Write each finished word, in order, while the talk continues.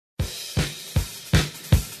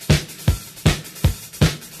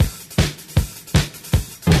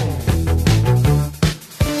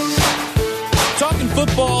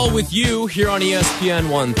Football with you here on ESPN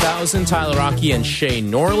 1000. Tyler Aki and Shea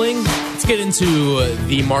Norling. Let's get into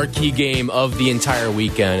the marquee game of the entire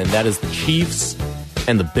weekend, and that is the Chiefs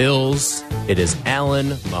and the Bills. It is Allen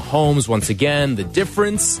Mahomes once again. The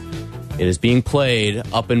difference, it is being played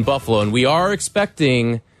up in Buffalo, and we are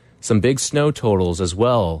expecting some big snow totals as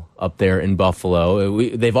well up there in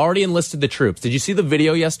Buffalo. They've already enlisted the troops. Did you see the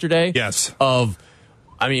video yesterday? Yes.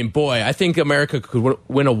 I think America could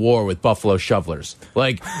win a war with Buffalo shovelers.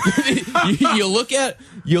 Like, you look at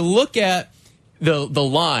the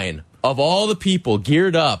line of all the people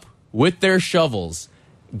geared up with their shovels,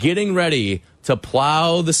 getting ready to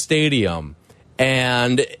plow the stadium,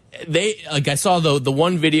 and I saw the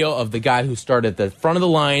one video of the guy who started at the front of the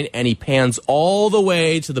line, and he pans all the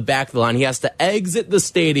way to the back of the line. He has to exit the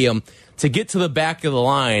stadium to get to the back of the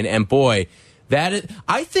line, and boy,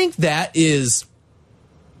 I think that is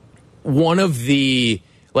one of the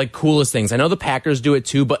coolest things. I know the Packers do it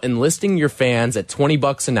too, but enlisting your fans at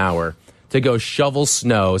 $20 an hour to go shovel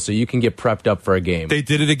snow so you can get prepped up for a game. They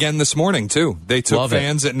did it again this morning too. They took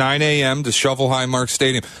fans at 9 a.m. to shovel Highmark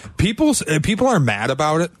Stadium. People are mad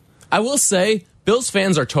about it. I will say, Bills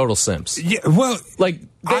fans are total simps. Yeah, well,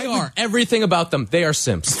 they are. Everything about them, they are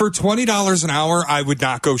simps. For $20 an hour, I would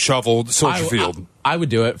not go shovel Soldier Field. I would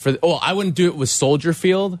do it I wouldn't do it with Soldier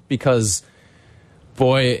Field because,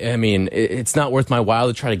 boy, I mean, it's not worth my while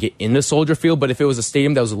to try to get into Soldier Field, but if it was a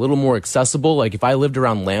stadium that was a little more accessible, like if I lived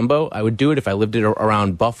around Lambeau, I would do it. If I lived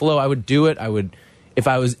around Buffalo, I would do it.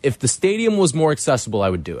 If the stadium was more accessible, I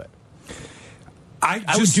would do it.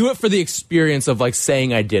 I would do it for the experience of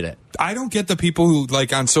saying I did it. I don't get the people who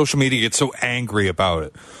on social media get so angry about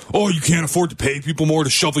it. Oh, you can't afford to pay people more to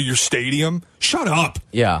shovel your stadium? Shut up.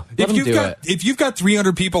 Yeah. If you've got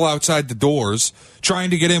 300 people outside the doors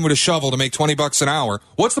trying to get in with a shovel to make $20 an hour,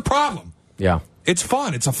 what's the problem? Yeah. It's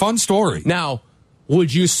fun. It's a fun story. Now,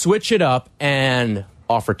 would you switch it up and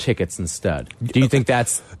offer tickets instead? Do you think that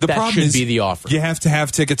should be the offer? You have to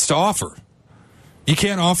have tickets to offer. You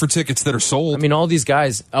can't offer tickets that are sold. I mean, all these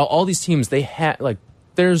guys, all these teams, they have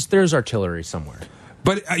there's artillery somewhere.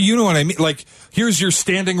 But you know what I mean? Here's your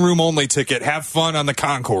standing room only ticket. Have fun on the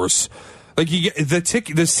concourse. You get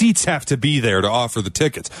the seats have to be there to offer the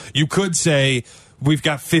tickets. You could say we've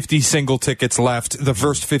got 50 single tickets left. The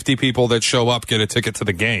first 50 people that show up get a ticket to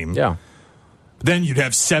the game. Yeah. Then you'd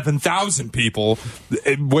have 7,000 people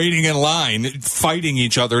waiting in line, fighting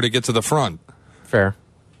each other to get to the front. Fair.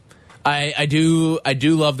 I do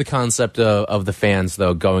love the concept of the fans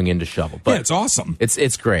though going into shovel. But yeah, it's awesome.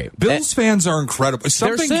 It's great. Bills fans are incredible.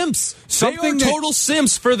 They're simps. They are total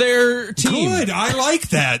simps for their team. Good. I like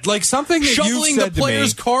that. Something that shoveling you said the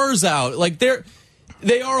players' cars out.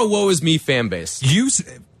 They are a woe is me fan base.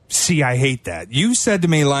 See, I hate that. You said to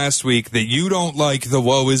me last week that you don't like the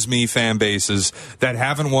woe is me fan bases that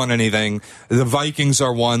haven't won anything. The Vikings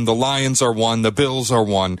are one, the Lions are one, the Bills are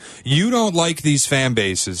one. You don't like these fan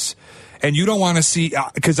bases. And you don't want to see,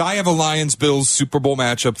 because I have a Lions-Bills Super Bowl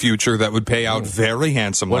matchup future that would pay out very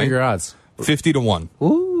handsomely. What are your odds? 50-1.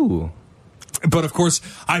 Ooh. But of course,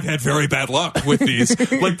 I've had very bad luck with these.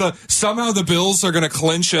 Somehow the Bills are going to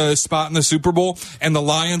clinch a spot in the Super Bowl, and the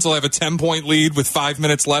Lions will have a 10-point lead with 5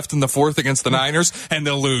 minutes left in the fourth against the Niners, and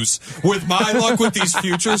they'll lose. With my luck with these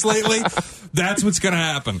futures lately, that's what's going to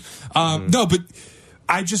happen. No, but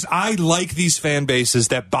I like these fan bases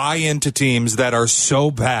that buy into teams that are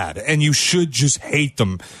so bad, and you should just hate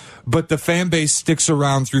them. But the fan base sticks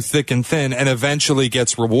around through thick and thin and eventually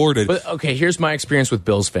gets rewarded. But okay, here's my experience with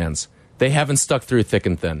Bills fans. They haven't stuck through thick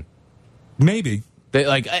and thin. Maybe. They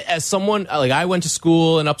as someone I went to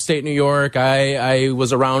school in upstate New York. I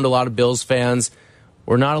was around a lot of Bills fans.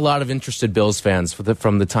 We're not a lot of interested Bills fans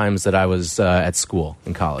from the times that I was at school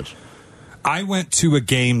in college. I went to a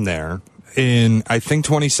game there in, I think,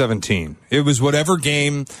 2017. It was whatever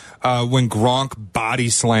game when Gronk body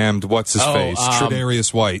slammed what's-his-face,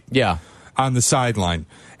 Tre'Davious White, on the sideline.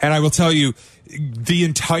 And I will tell you, the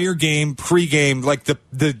entire game, pregame,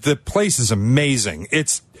 the place is amazing.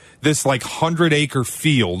 It's this 100-acre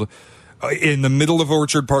field in the middle of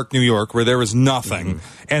Orchard Park, New York, where there is nothing.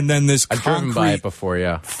 And then this I've driven by it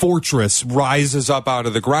before, fortress rises up out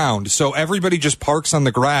of the ground. So everybody just parks on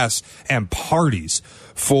the grass and parties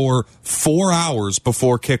for 4 hours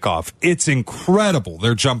before kickoff. It's incredible.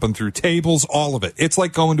 They're jumping through tables, all of it. It's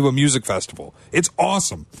like going to a music festival. It's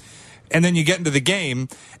awesome. And then you get into the game,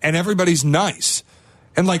 and everybody's nice.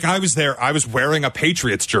 And I was there, I was wearing a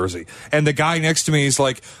Patriots jersey, and the guy next to me is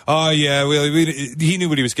like, "Oh yeah, he knew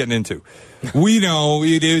what he was getting into. We know,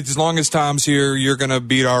 as long as Tom's here, you're gonna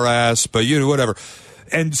beat our ass, but whatever."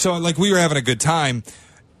 And so we were having a good time.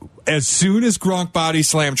 As soon as Gronk body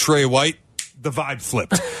slammed Trey White, the vibe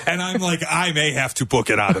flipped. And I'm like, I may have to book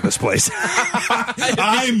it out of this place.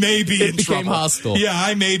 I may be in trouble. Hostile. Yeah,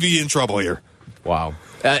 I may be in trouble here. Wow.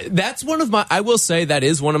 That's one of my, I will say that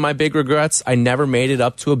is one of my big regrets. I never made it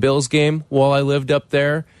up to a Bills game while I lived up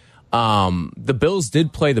there. The Bills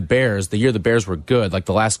did play the Bears the year the Bears were good, like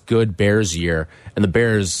the last good Bears year, and the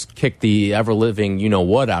Bears kicked the ever-living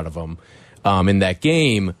you-know-what out of them in that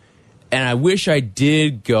game. And I wish I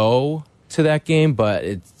did go to that game, but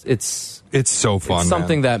it's so fun. It's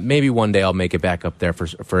something that maybe one day I'll make it back up there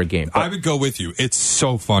for a game. But I would go with you. It's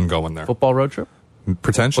so fun going there. Football road trip?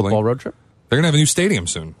 Potentially. Football road trip? They're going to have a new stadium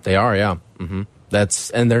soon. They are, yeah. Mm-hmm.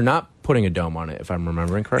 And they're not putting a dome on it, if I'm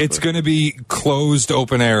remembering correctly. It's going to be closed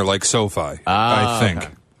open air like SoFi, I think.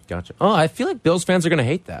 Okay. Gotcha. Oh, I feel like Bills fans are going to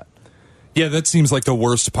hate that. Yeah, that seems like the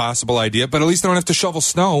worst possible idea, but at least they don't have to shovel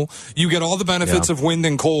snow. You get all the benefits of wind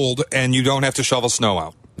and cold, and you don't have to shovel snow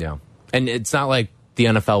out. Yeah. And it's not like the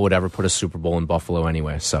NFL would ever put a Super Bowl in Buffalo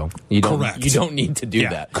anyway, so you don't need to do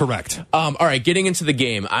that. Correct. All right, getting into the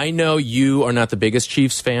game. I know you are not the biggest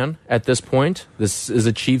Chiefs fan at this point. This is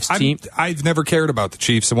a Chiefs team. I've never cared about the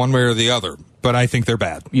Chiefs one way or the other, but I think they're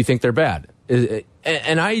bad. You think they're bad.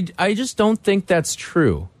 And I just don't think that's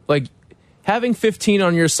true. Like, having 15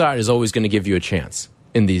 on your side is always going to give you a chance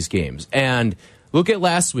in these games. And look at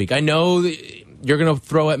last week. I know you're going to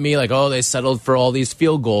throw at me like, oh, they settled for all these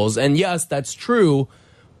field goals. And yes, that's true.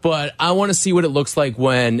 But I want to see what it looks like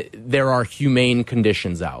when there are humane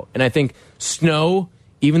conditions out. And I think snow,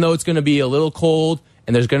 even though it's going to be a little cold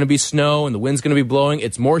and there's going to be snow and the wind's going to be blowing,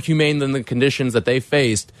 it's more humane than the conditions that they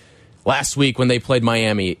faced last week when they played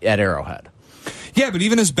Miami at Arrowhead. Yeah, but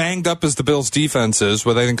even as banged up as the Bills' defense is,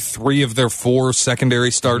 with I think 3 of their 4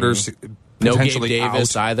 secondary starters potentially no Gabe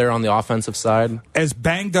Davis either on the offensive side. As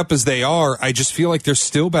banged up as they are, I just feel like they're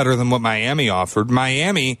still better than what Miami offered.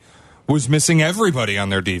 Miami was missing everybody on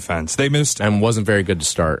their defense. They missed and wasn't very good to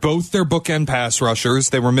start. Both their bookend pass rushers.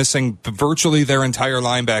 They were missing virtually their entire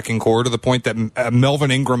linebacking core to the point that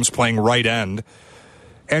Melvin Ingram's playing right end,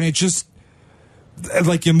 and it just.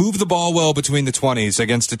 Like, you move the ball well between the 20s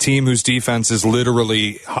against a team whose defense is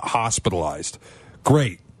literally hospitalized.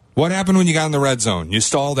 Great. What happened when you got in the red zone? You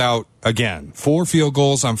stalled out again. 4 field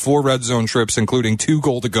goals on 4 red zone trips, including 2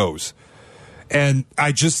 goal-to-goes. And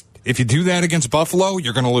if you do that against Buffalo,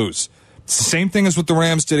 you're going to lose. It's the same thing as what the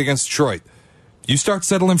Rams did against Detroit. You start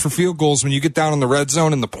settling for field goals when you get down in the red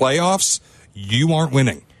zone in the playoffs, you aren't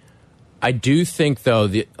winning. I do think, though,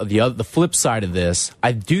 the flip side of this,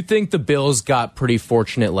 I do think the Bills got pretty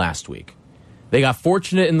fortunate last week. They got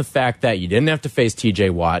fortunate in the fact that you didn't have to face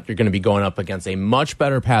T.J. Watt. You're going to be going up against a much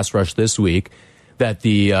better pass rush this week that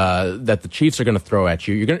the Chiefs are going to throw at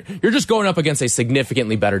you. You're just going up against a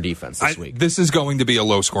significantly better defense this week. This is going to be a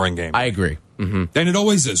low-scoring game. I agree. Mm-hmm. And it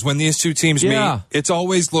always is. When these two teams meet, it's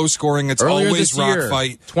always low-scoring. It's Earlier always this rock year,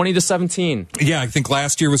 fight. 20-17. Yeah, I think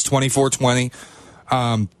last year was 24-20.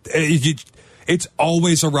 It's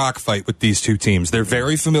always a rock fight with these two teams. They're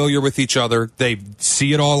very familiar with each other. They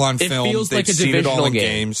see it all on film. It feels They've like a seen it all divisional in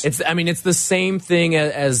game. games. It's the same thing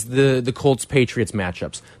as the Colts-Patriots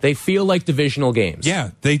matchups. They feel like divisional games.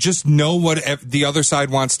 Yeah, they just know what the other side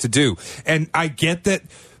wants to do. And I get that,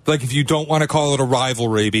 like, if you don't want to call it a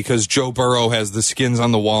rivalry because Joe Burrow has the skins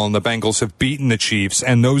on the wall and the Bengals have beaten the Chiefs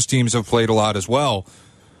and those teams have played a lot as well.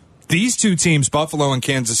 These two teams, Buffalo and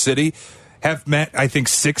Kansas City, have met, I think,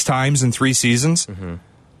 6 times in 3 seasons. Mm-hmm.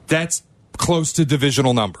 That's close to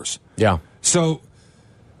divisional numbers. Yeah. So,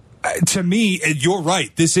 to me, you're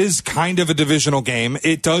right. This is kind of a divisional game.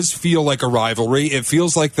 It does feel like a rivalry. It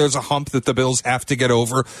feels like there's a hump that the Bills have to get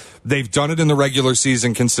over. They've done it in the regular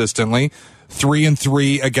season consistently,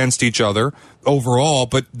 3-3 against each other overall,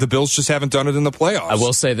 but the Bills just haven't done it in the playoffs. I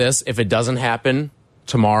will say this, if it doesn't happen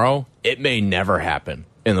tomorrow, it may never happen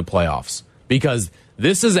in the playoffs because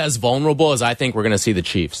this is as vulnerable as I think we're going to see the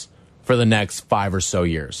Chiefs for the next 5 or so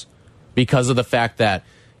years because of the fact that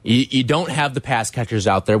you don't have the pass catchers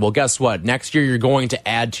out there. Well, guess what? Next year, you're going to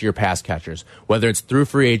add to your pass catchers, whether it's through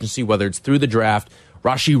free agency, whether it's through the draft.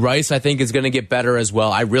 Rashee Rice, I think, is going to get better as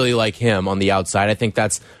well. I really like him on the outside. I think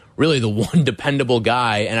that's really the one dependable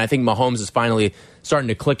guy, and I think Mahomes is finally starting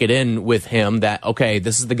to click it in with him that, okay,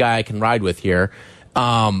 this is the guy I can ride with here.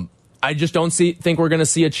 I just don't think we're going to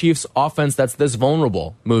see a Chiefs offense that's this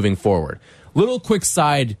vulnerable moving forward. Little quick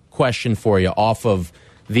side question for you off of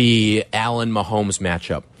the Allen-Mahomes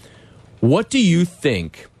matchup. What do you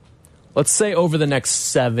think, let's say over the next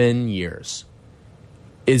 7 years,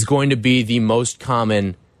 is going to be the most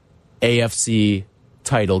common AFC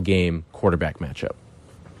title game quarterback matchup?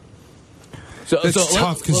 So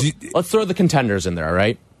tough because let's throw the contenders in there, all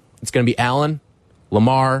right? It's going to be Allen,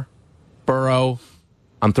 Lamar, Burrow,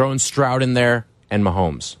 I'm throwing Stroud in there and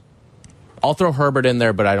Mahomes. I'll throw Herbert in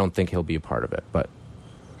there, but I don't think he'll be a part of it. But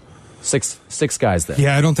six guys there.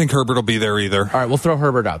 Yeah, I don't think Herbert will be there either. All right, we'll throw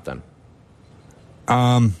Herbert out then.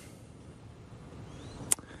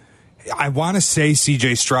 I want to say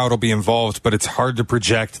C.J. Stroud will be involved, but it's hard to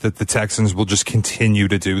project that the Texans will just continue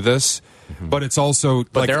to do this. But it's also,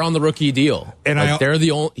 but they're on the rookie deal, and they're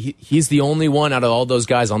the only. He's the only one out of all those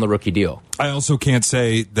guys on the rookie deal. I also can't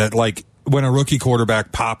say that when a rookie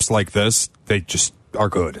quarterback pops like this, they just are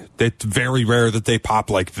good. It's very rare that they pop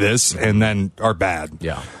like this and then are bad.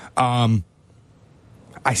 Yeah.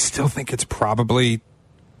 I still think it's probably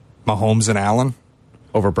Mahomes and Allen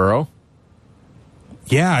over Burrow.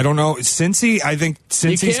 Yeah, I don't know. Cincy, I think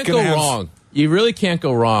Cincy's you can't go wrong. You really can't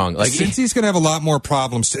go wrong. Cincy's going to have a lot more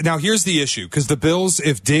problems. Now, here's the issue, because the Bills,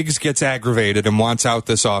 if Diggs gets aggravated and wants out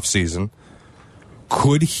this offseason,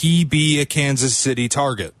 could he be a Kansas City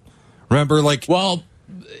target? Remember, well,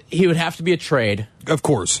 he would have to be a trade. Of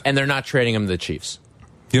course. And they're not trading him to the Chiefs.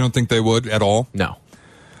 You don't think they would at all? No.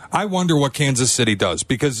 I wonder what Kansas City does,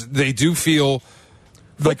 because they do feel...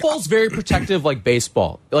 Football's very protective like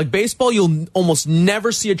baseball. Like baseball, you'll almost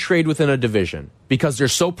never see a trade within a division because they're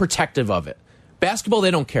so protective of it. Basketball,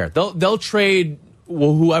 they don't care. They'll trade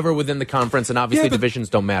whoever within the conference, and obviously divisions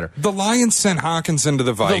don't matter. The Lions sent Hawkinson to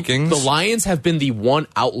the Vikings. The Lions have been the one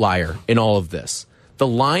outlier in all of this. The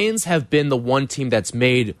Lions have been the one team that's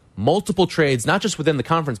made multiple trades, not just within the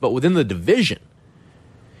conference, but within the division.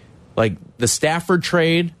 Like the Stafford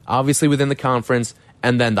trade, obviously within the conference,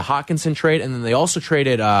 and then the Hawkinson trade, and then they also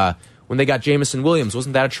traded when they got Jamison Williams.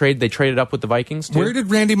 Wasn't that a trade they traded up with the Vikings too? Where did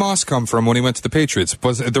Randy Moss come from when he went to the Patriots?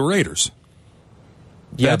 Was it the Raiders?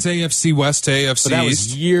 Yeah. That's AFC West to AFC East. That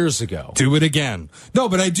was years ago. Do it again. No,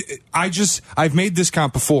 but I've made this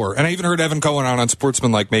comp before, and I even heard Evan Cohen on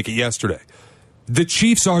Sportsmanlike make it yesterday. The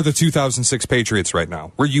Chiefs are the 2006 Patriots right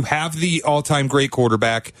now, where you have the all-time great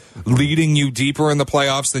quarterback leading you deeper in the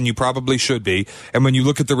playoffs than you probably should be. And when you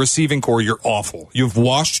look at the receiving core, you're awful. You've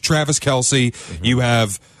washed Travis Kelce. Mm-hmm. You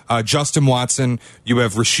have Justin Watson. You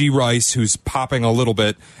have Rashee Rice, who's popping a little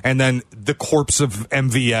bit. And then the corpse of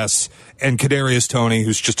MVS and Kadarius Toney,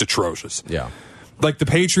 who's just atrocious. Yeah. Like the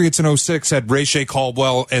Patriots in 06 had Shea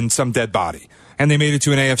Caldwell and some dead body. And they made it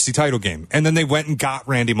to an AFC title game. And then they went and got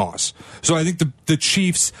Randy Moss. So I think the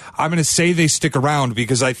Chiefs, I'm going to say they stick around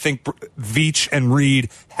because I think Veach and Reed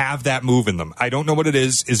have that move in them. I don't know what it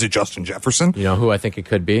is. Is it Justin Jefferson? You know who I think it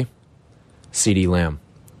could be? CeeDee Lamb.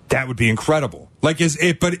 That would be incredible. But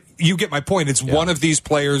you get my point. It's one of these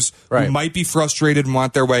players who might be frustrated and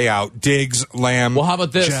want their way out. Diggs, Lamb, well, how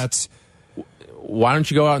about this? Jets. Why don't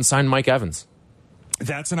you go out and sign Mike Evans?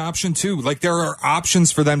 That's an option, too. There are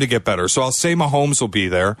options for them to get better. So I'll say Mahomes will be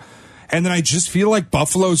there. And then I just feel like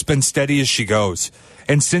Buffalo's been steady as she goes.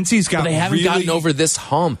 And since he's got they haven't gotten over this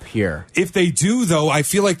hump here. If they do, though, I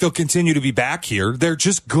feel like they'll continue to be back here. They're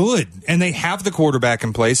just good. And they have the quarterback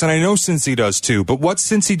in place. And I know Cincy does, too. But what's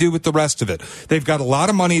Cincy do with the rest of it? They've got a lot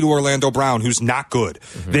of money to Orlando Brown, who's not good.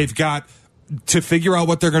 Mm-hmm. They've got to figure out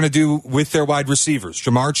what they're going to do with their wide receivers.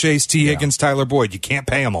 Jamar Chase, T. Higgins, Tyler Boyd. You can't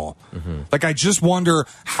pay them all. Mm-hmm. I just wonder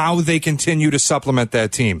how they continue to supplement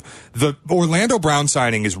that team. The Orlando Brown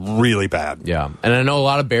signing is really bad. Yeah, and I know a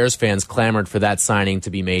lot of Bears fans clamored for that signing to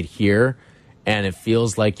be made here, and it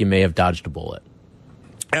feels like you may have dodged a bullet.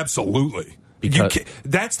 Absolutely.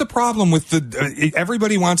 That's the problem with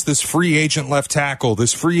everybody wants this free agent left tackle,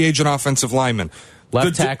 this free agent offensive lineman.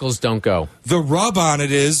 Left tackles don't go. The rub on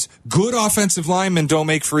it is good offensive linemen don't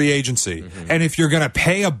make free agency. Mm-hmm. And if you're going to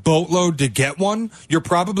pay a boatload to get one, you're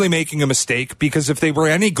probably making a mistake because if they were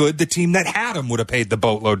any good, the team that had them would have paid the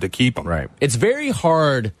boatload to keep them. Right. It's very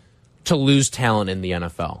hard to lose talent in the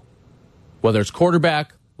NFL. Whether it's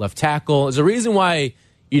quarterback, left tackle, there's a reason why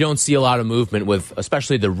you don't see a lot of movement with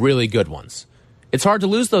especially the really good ones. It's hard to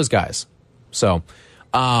lose those guys. So,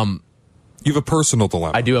 you have a personal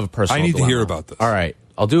dilemma. I do have a personal dilemma. I need to hear about this. All right.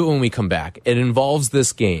 I'll do it when we come back. It involves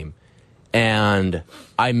this game, and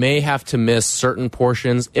I may have to miss certain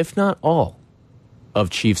portions, if not all, of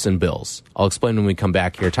Chiefs and Bills. I'll explain when we come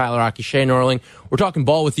back here. Tyler Aki, Shea Norling. We're talking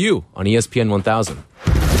ball with you on ESPN 1000.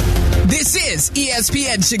 This is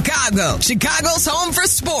ESPN Chicago, Chicago's home for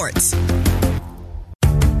sports.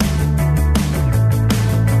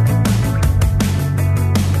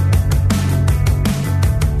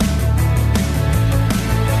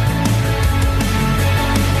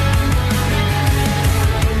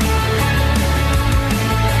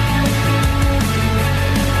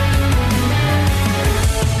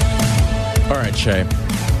 Shea,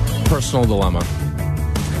 personal dilemma.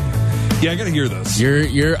 Yeah, I got to hear this.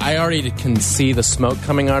 I already can see the smoke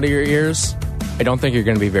coming out of your ears. I don't think you're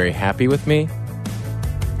going to be very happy with me.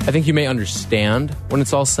 I think you may understand when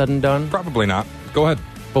it's all said and done, Probably not. Go ahead.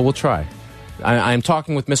 but we'll try. I'm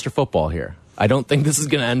talking with Mr. Football here. I don't think this is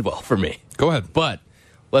going to end well for me. Go ahead. But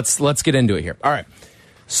let's get into it here. All right.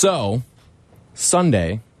 So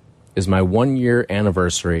Sunday is my 1-year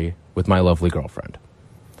anniversary with my lovely girlfriend.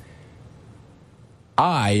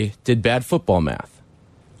 I did bad football math.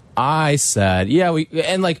 I said, yeah,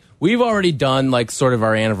 we've already done like sort of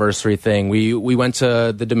our anniversary thing. We went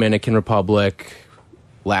to the Dominican Republic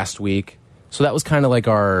last week. So that was kind of like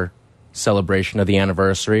our celebration of the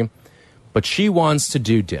anniversary. But she wants to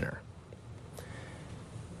do dinner.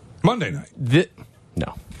 Monday night.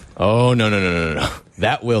 No. Oh, no.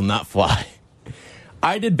 That will not fly.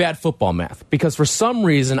 I did bad football math because for some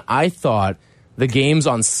reason I thought the games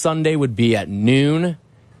on Sunday would be at noon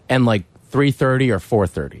and like 3:30 or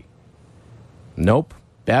 4:30. Nope.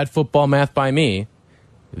 Bad football math by me.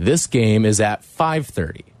 This game is at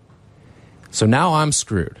 5:30. So now I'm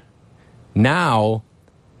screwed. Now,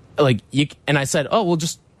 and I said, oh,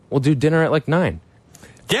 we'll do dinner at like 9.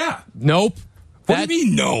 Yeah. Nope. What do you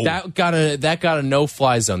mean no? That got a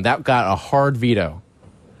no-fly zone. That got a hard veto.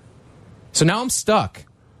 So now I'm stuck.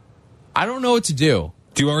 I don't know what to do.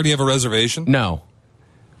 Do you already have a reservation? No.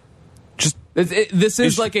 Just this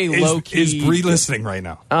is like a low-key... Is Bree listening right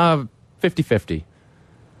now? 50-50.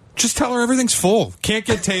 Just tell her everything's full. Can't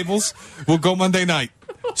get tables. We'll go Monday night.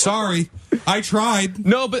 Sorry. I tried.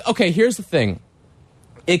 No, but okay, here's the thing.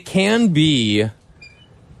 It can be...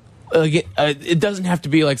 it doesn't have to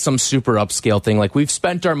be like some super upscale thing. Like, we've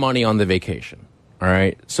spent our money on the vacation. All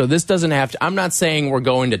right? So this doesn't have to... I'm not saying we're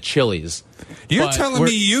going to Chili's. You're telling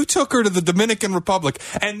me you took her to the Dominican Republic,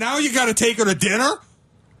 and now you got to take her to dinner?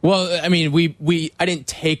 Well, I mean, I didn't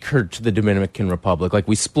take her to the Dominican Republic. Like,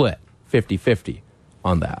 we split 50-50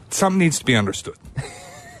 on that. Something needs to be understood.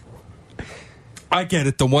 I get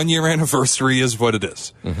it. The 1-year anniversary is what it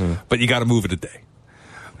is. Mm-hmm. But you got to move it a day.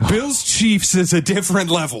 Bills Chiefs is a different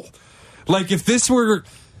level. Like, if this were...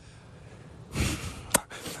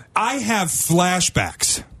 I have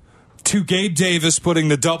flashbacks to Gabe Davis putting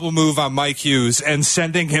the double move on Mike Hughes and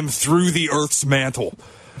sending him through the Earth's mantle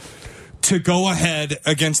to go ahead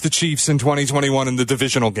against the Chiefs in 2021 in the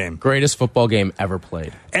divisional game. Greatest football game ever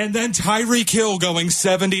played. And then Tyreek Hill going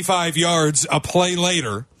 75 yards a play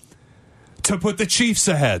later to put the Chiefs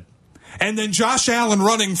ahead. And then Josh Allen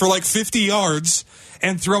running for like 50 yards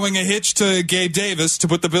and throwing a hitch to Gabe Davis to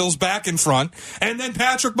put the Bills back in front. And then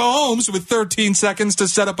Patrick Mahomes with 13 seconds to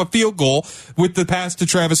set up a field goal with the pass to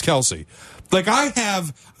Travis Kelce. Like,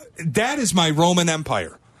 that is my Roman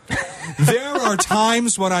Empire. There are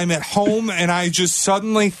times when I'm at home and I just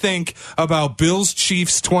suddenly think about Bills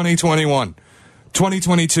Chiefs 2021,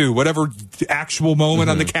 2022, whatever actual moment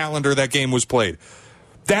on the calendar that game was played.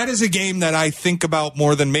 That is a game that I think about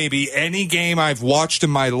more than maybe any game I've watched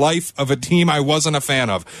in my life of a team I wasn't a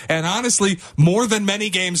fan of. And honestly, more than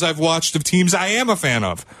many games I've watched of teams I am a fan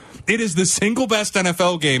of. It is the single best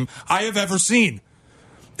NFL game I have ever seen.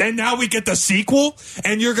 And now we get the sequel,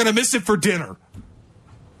 and you're going to miss it for dinner.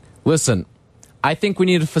 Listen, I think we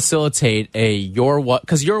need to facilitate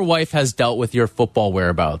because your wife has dealt with your football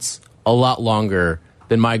whereabouts a lot longer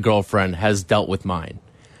than my girlfriend has dealt with mine.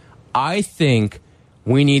 I think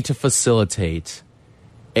we need to facilitate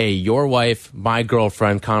a your wife, my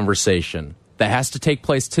girlfriend conversation that has to take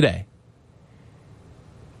place today.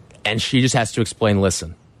 And she just has to explain,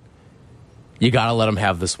 listen, you got to let him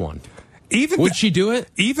have this one. Would she do it?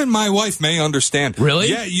 Even my wife may understand. Really?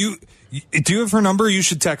 Yeah, do you have her number? You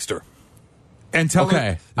should text her. And tell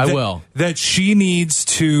her I will. That she needs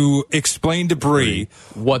to explain to Bree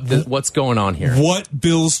what's going on here. What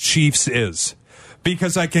Bills Chiefs is.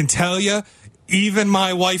 Because I can tell you, even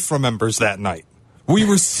my wife remembers that night. We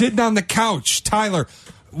were sitting on the couch. Tyler,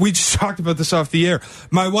 we just talked about this off the air.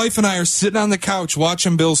 My wife and I are sitting on the couch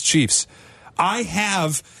watching Bills Chiefs. I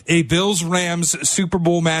have a Bills-Rams Super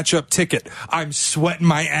Bowl matchup ticket. I'm sweating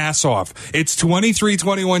my ass off. It's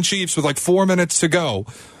 23-21 Chiefs with like 4 minutes to go.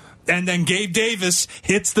 And then Gabe Davis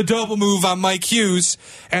hits the double move on Mike Hughes,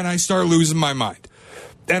 and I start losing my mind.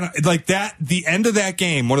 And like that, the end of that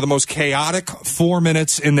game, one of the most chaotic 4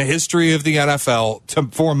 minutes in the history of the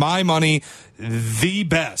NFL, for my money, the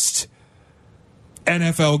best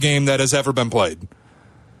NFL game that has ever been played.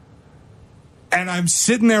 And I'm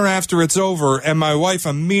sitting there after it's over, and my wife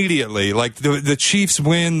immediately, like the Chiefs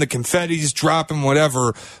win, the confetti's dropping,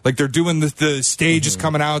 whatever. Like they're doing the stage is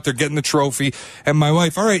coming out, they're getting the trophy. And my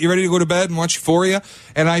wife, all right, you ready to go to bed and watch Euphoria?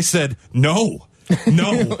 And I said, no,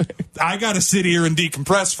 I got to sit here and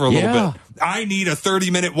decompress for a little bit. I need a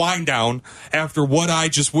 30-minute wind down after what I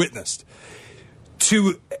just witnessed.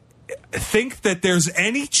 To think that there's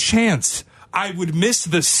any chance I would miss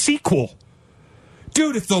the sequel.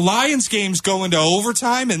 Dude, if the Lions game's going to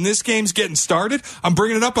overtime and this game's getting started, I'm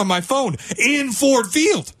bringing it up on my phone in Ford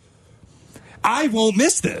Field. I won't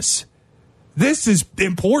miss this. This is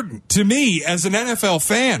important to me as an NFL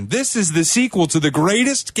fan. This is the sequel to the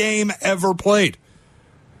greatest game ever played.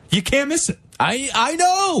 You can't miss it. I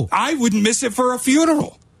know. I wouldn't miss it for a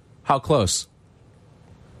funeral. How close?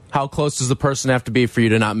 How close does the person have to be for you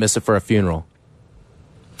to not miss it for a funeral?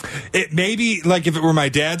 It maybe, like, if it were my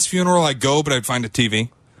dad's funeral, I'd go, but I'd find a TV.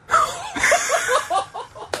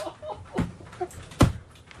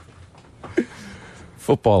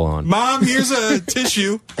 Football on. Mom, here's a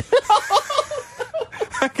tissue.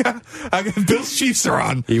 I got Bills Chiefs are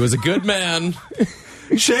on. He was a good man.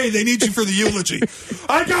 Shea, they need you for the eulogy.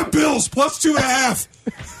 I got Bills plus 2.5.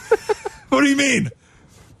 What do you mean?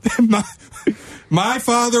 My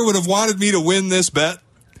father would have wanted me to win this bet.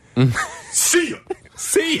 See ya.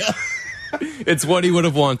 See ya. It's what he would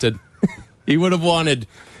have wanted. He would have wanted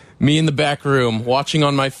me in the back room watching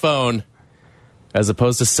on my phone as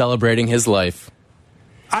opposed to celebrating his life.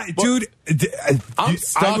 Dude, I'm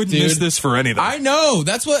stuck, I wouldn't miss this for anything. I know.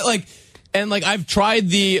 That's what, like, and like I've tried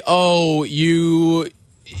the, I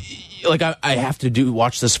have to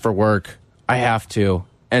watch this for work. I have to.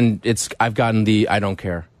 And I've gotten the I don't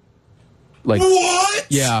care. Like, what?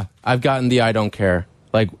 Yeah, I've gotten the I don't care.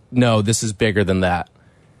 Like, no, this is bigger than that.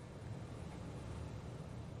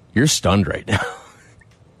 You're stunned right now.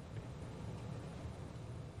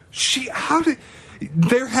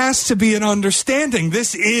 There has to be an understanding.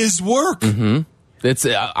 This is work. Mm-hmm.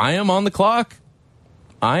 I am on the clock.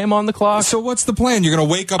 I am on the clock. So what's the plan? You're going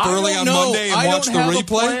to wake up early on Monday and watch the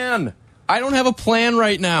replay? I don't have a plan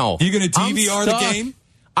right now. You going to DVR the game?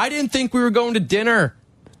 I didn't think we were going to dinner.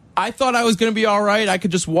 I thought I was going to be all right. I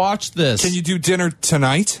could just watch this. Can you do dinner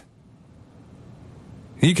tonight?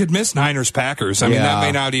 You could miss Niners-Packers. I mean, that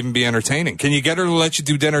may not even be entertaining. Can you get her to let you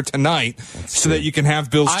do dinner tonight that you can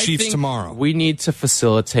have Bills-Chiefs tomorrow? We need to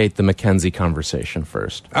facilitate the Mackenzie conversation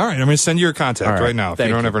first. All right, I'm going to send you her contact right now if you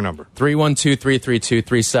don't have her number.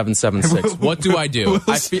 312-332-3776. What do I do?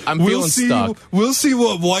 I'm feeling stuck. We'll see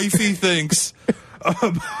what wifey thinks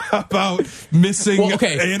about missing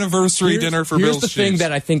anniversary dinner for Bills-Chiefs. Here's the thing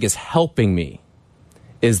that I think is helping me.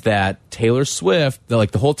 Is that Taylor Swift, the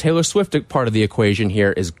whole Taylor Swift part of the equation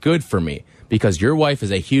here is good for me because your wife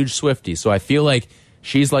is a huge Swiftie. So I feel like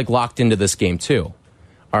she's like locked into this game too.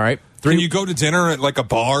 All right. Can you go to dinner at like a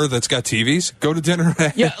bar that's got TVs? Go to dinner.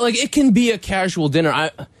 Yeah, like it can be a casual dinner.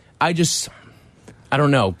 I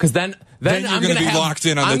don't know. Because then you're going to be locked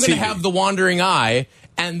in on the TV. I'm going to have the wandering eye.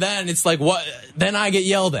 And then it's like, what? Then I get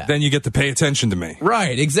yelled at. Then you get to pay attention to me.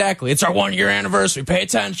 Right. Exactly. It's our 1 year anniversary. Pay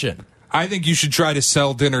attention. I think you should try to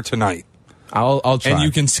sell dinner tonight. I'll try. And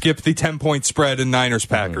you can skip the 10-point spread in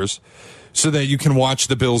Niners-Packers so that you can watch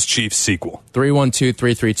the Bills-Chiefs sequel.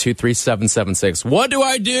 312-332-3776. What do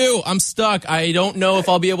I do? I'm stuck. I don't know if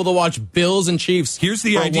I'll be able to watch Bills and Chiefs. Here's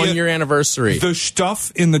the idea. 1 year anniversary. The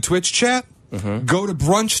stuff in the Twitch chat, go to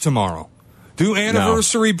brunch tomorrow. Do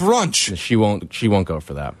anniversary brunch. She won't go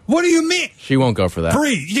for that. What do you mean? She won't go for that.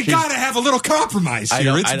 Bree, you got to have a little compromise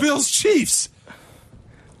here. It's Bills-Chiefs.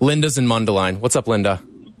 Linda's in Mundelein. What's up, Linda?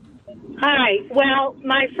 Hi. Well,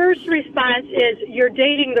 my first response is you're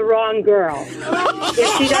dating the wrong girl.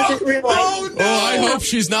 If she doesn't realize I hope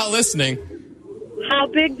she's not listening. How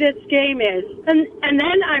big this game is. And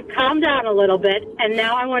then I've calmed down a little bit, and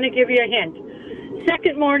now I want to give you a hint.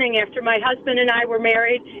 Second morning after my husband and I were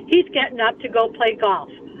married, he's getting up to go play golf.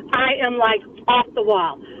 I am like off the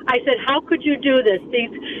wall. I said, how could you do this?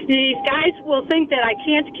 These guys will think that I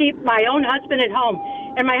can't keep my own husband at home.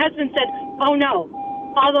 And my husband said, oh, no.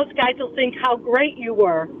 All those guys will think how great you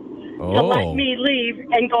were to let me leave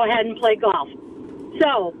and go ahead and play golf.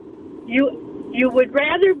 So you would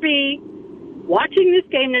rather be watching this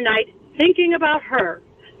game tonight thinking about her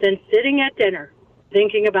than sitting at dinner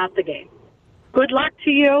thinking about the game. Good luck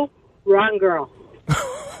to you. Wrong girl.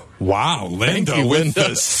 Wow, Linda with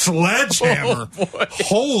the sledgehammer. Oh,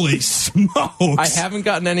 holy smokes. I haven't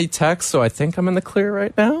gotten any texts, so I think I'm in the clear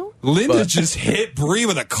right now. Linda just hit Bree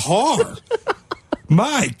with a car.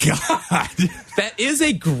 My God. That is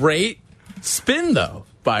a great spin, though,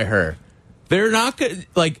 by her. They're not good.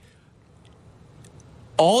 Like,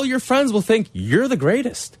 all your friends will think you're the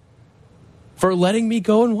greatest for letting me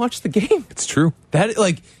go and watch the game. It's true. That,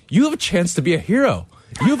 like, you have a chance to be a hero.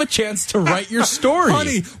 You have a chance to write your story.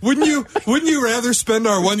 Honey, wouldn't you rather spend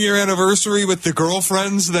our 1 year anniversary with the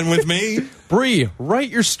girlfriends than with me? Bree, write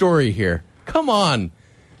your story here. Come on.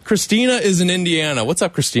 Christina is in Indiana. What's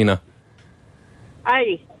up, Christina?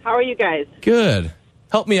 Hi. How are you guys? Good.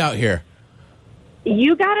 Help me out here.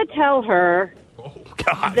 You got to tell her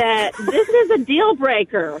that this is a deal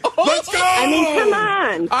breaker. Let's go! I mean, come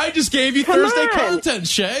on. I just gave you Come Thursday on. content,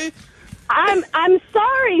 Shay. I'm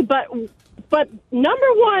sorry, but number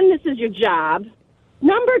one, this is your job.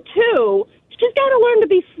 Number two, she's got to learn to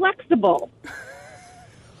be flexible.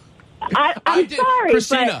 I'm sorry,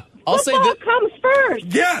 Christina, but I'll say football that comes first.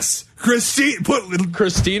 Yes,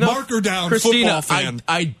 Christina, marker down. Christina, football fan.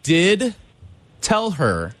 I did tell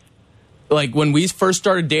her, like when we first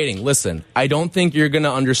started dating, listen, I don't think you're going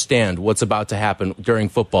to understand what's about to happen during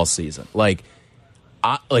football season. Like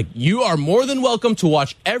you are more than welcome to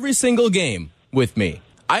watch every single game with me.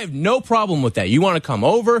 I have no problem with that. You want to come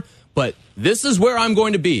over, but this is where I'm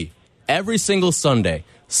going to be every single Sunday.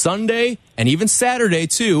 Sunday and even Saturday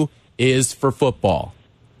too is for football.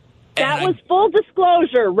 That was full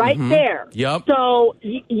disclosure right there. Yep. So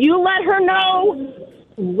you let her know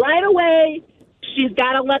right away. She's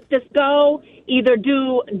got to let this go. Either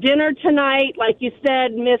do dinner tonight, like you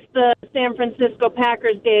said, miss the San Francisco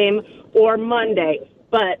Packers game, or Monday.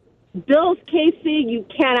 But Bills KC, you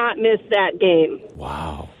cannot miss that game.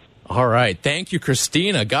 Wow. All right. Thank you,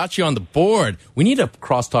 Christina. Got you on the board. We need a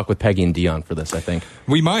crosstalk with Peggy and Dion for this, I think.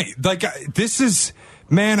 We might. Like, this is,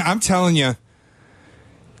 man, I'm telling you,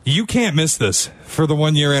 you can't miss this for the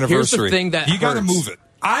 1 year anniversary. Here's the thing that you got to hurts. move it.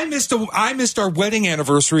 I missed our wedding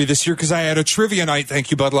anniversary this year because I had a trivia night.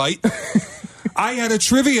 Thank you, Bud Light. I had a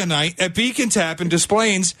trivia night at Beacon Tap in Des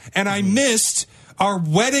Plaines, and I missed our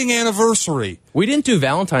wedding anniversary. We didn't do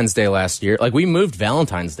Valentine's Day last year. Like, we moved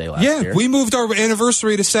Valentine's Day last year. Yeah, we moved our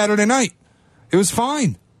anniversary to Saturday night. It was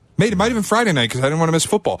fine. It might have been Friday night because I didn't want to miss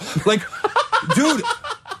football. Like, dude,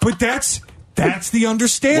 but that's the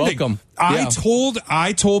understanding. Welcome.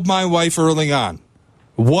 I told my wife early on,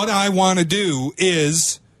 what I want to do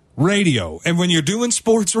is radio. And when you're doing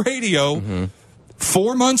sports radio,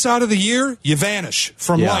 4 months out of the year, you vanish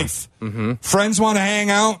from life. Friends want to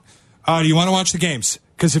hang out. Do you want to watch the games?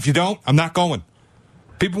 Because if you don't, I'm not going.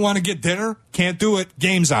 People want to get dinner, can't do it,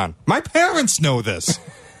 game's on. My parents know this.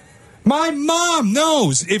 My mom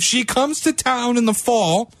knows if she comes to town in the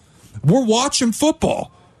fall, we're watching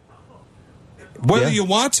football. Whether you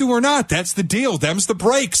want to or not, that's the deal. Them's the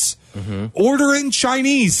breaks. Order in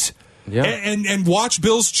Chinese and watch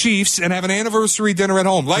Bills Chiefs and have an anniversary dinner at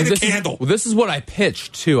home. Light a candle. This is what I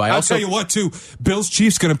pitched, too. I'll tell you what, too. Bills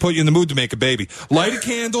Chiefs going to put you in the mood to make a baby. Light a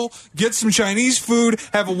candle, get some Chinese food,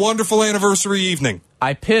 have a wonderful anniversary evening.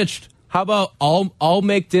 I pitched, how about I'll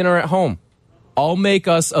make dinner at home. I'll make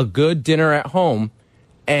us a good dinner at home,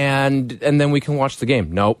 and then we can watch the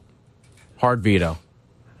game. Nope. Hard veto.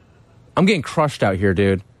 I'm getting crushed out here,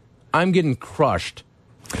 dude. I'm getting crushed.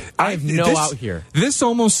 I have no out here. This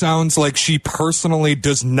almost sounds like she personally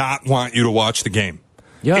does not want you to watch the game.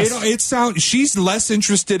 Yes. It sounds she's less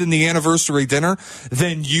interested in the anniversary dinner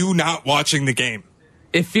than you not watching the game.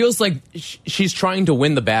 It feels like she's trying to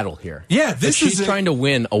win the battle here. Yeah, she's trying to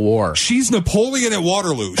win a war. She's Napoleon at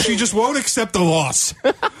Waterloo. She just won't accept the loss.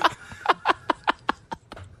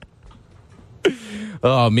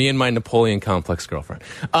 Oh, me and my Napoleon complex girlfriend.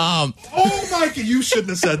 Oh, Mike, you shouldn't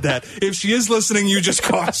have said that. If she is listening, you just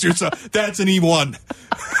cost yourself. That's an E1.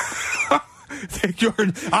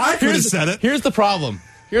 I could have said it. Here's the problem.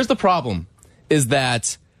 Here's the problem is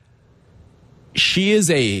that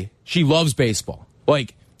she loves baseball.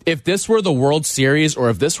 Like, if this were the World Series or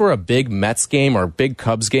if this were a big Mets game or a big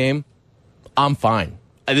Cubs game, I'm fine.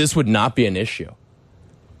 This would not be an issue.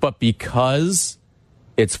 But because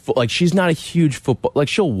it's like she's not a huge football, like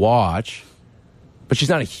she'll watch, but she's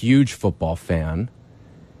not a huge football fan.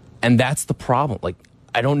 And that's the problem. Like,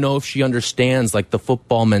 I don't know if she understands like the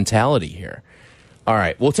football mentality here. All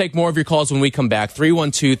right, we'll take more of your calls when we come back.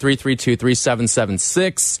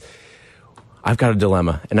 312-332-3776. I've got a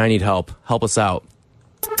dilemma and I need help. Help us out.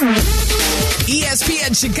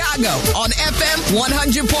 ESPN Chicago on FM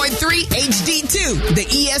 100.3 HD2, the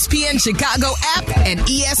ESPN Chicago app, and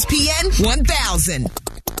ESPN 1000.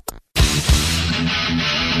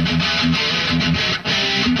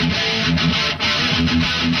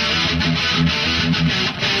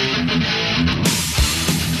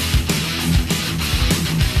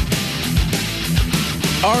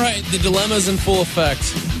 All right, the dilemma's in full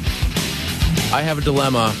effect. I have a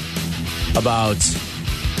dilemma about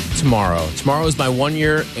tomorrow. Tomorrow is my 1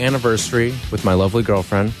 year anniversary with my lovely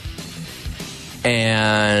girlfriend.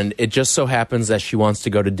 And it just so happens that she wants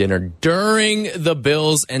to go to dinner during the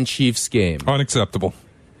Bills and Chiefs game. Unacceptable.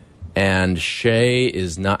 And Shea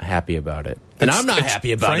is not happy about it. And I'm not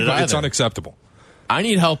happy about it either. It's unacceptable. I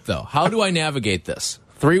need help, though. How do I navigate this?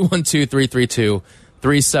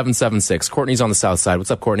 312-332-3776. Courtney's on the south side.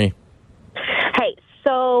 What's up, Courtney? Hey,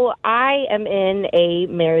 so So I am in a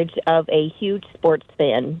marriage of a huge sports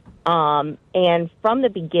fan. And from the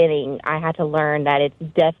beginning, I had to learn that it's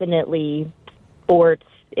definitely sports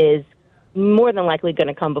is more than likely going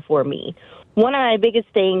to come before me. One of my biggest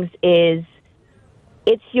things is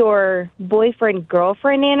it's your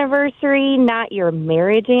boyfriend-girlfriend anniversary, not your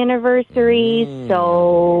marriage anniversary.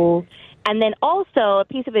 So, and then also a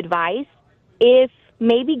piece of advice, if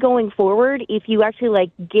maybe going forward, if you actually like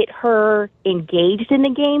get her engaged in the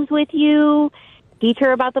games with you, teach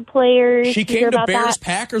her about the players. She came to Bears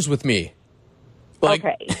Packers with me. Like,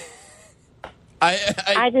 okay.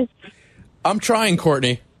 I'm trying,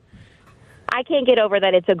 Courtney. I can't get over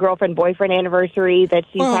that it's a girlfriend-boyfriend anniversary that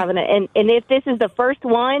she's having. And if this is the first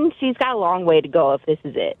one, she's got a long way to go if this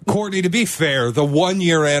is it. Courtney, to be fair, the 1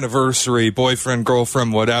 year anniversary, boyfriend,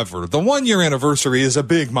 girlfriend, whatever, the 1 year anniversary is a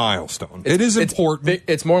big milestone. It is important.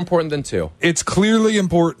 It's more important than 2. It's clearly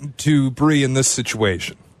important to Bree in this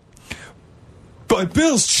situation. But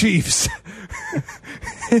Bills Chiefs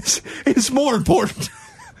is more important.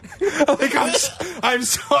 Like, I'm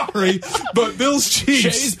sorry, but Bills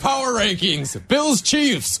Chiefs. Shea's Power Rankings. Bills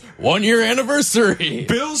Chiefs 1 year anniversary.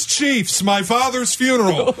 Bills Chiefs, my father's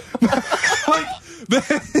funeral. Like,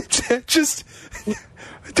 just.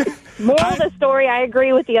 Moral of the story, I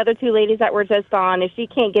agree with the other two ladies that were just on. If she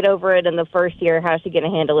can't get over it in the first year, how's she going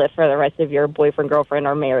to handle it for the rest of your boyfriend, girlfriend,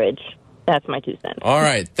 or marriage? That's my 2 cents. All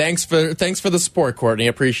right. Thanks for the support, Courtney.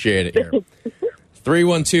 Appreciate it here.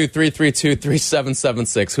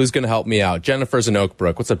 312-332-3776. Who's going to help me out? Jennifer's in Oak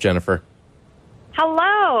Brook. What's up, Jennifer?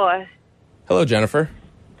 Hello. Hello, Jennifer.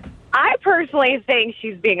 I personally think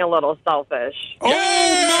she's being a little selfish. Oh,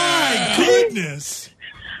 my goodness.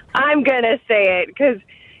 I'm going to say it because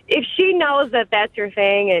if she knows that that's your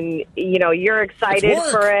thing and, you know, you're excited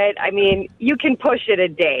for it, I mean, you can push it a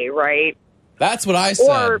day, right? That's what I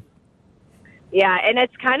said. Yeah, and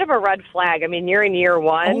it's kind of a red flag. I mean, you're in year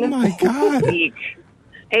 1. Oh, my God. Hate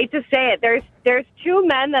to say it. There's 2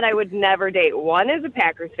 men that I would never date. One is a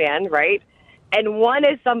Packers fan, right? And one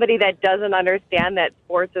is somebody that doesn't understand that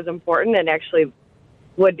sports is important and actually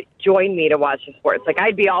would join me to watch the sports. Like,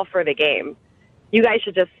 I'd be all for the game. You guys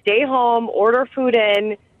should just stay home, order food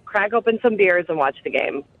in, crack open some beers, and watch the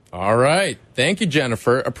game. All right. Thank you,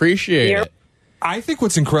 Jennifer. Appreciate it. I think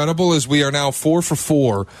what's incredible is we are now 4 for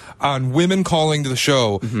 4 on women calling to the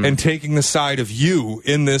show and taking the side of you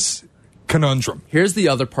in this conundrum. Here's the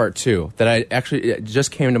other part, too, that it just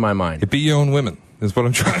came to my mind. It be your own women, is what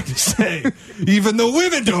I'm trying to say. Even the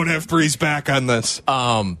women don't have Bree's back on this.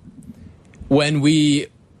 When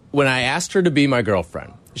I asked her to be my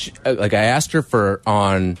girlfriend, I asked her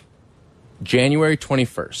on January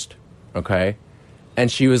 21st, okay?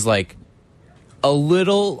 And she was like, a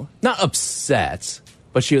little, not upset,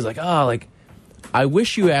 but she was like, I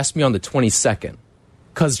wish you asked me on the 22nd.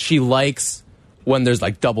 Because she likes when there's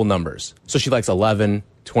like double numbers. So she likes 11,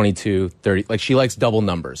 22, 30. Like, she likes double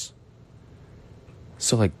numbers.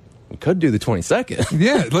 So, like, we could do the 22nd.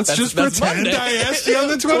 Yeah, let's just pretend Monday. I asked you on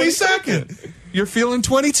the 22nd. You're feeling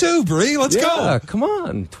 22, Bree. Let's go. Come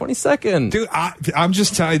on, 22nd. Dude, I'm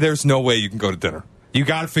just telling you, there's no way you can go to dinner. You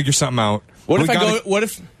got to figure something out. What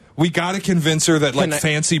if we got to convince her that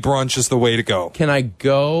fancy brunch is the way to go? Can I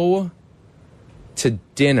go to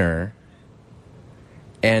dinner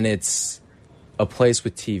and it's a place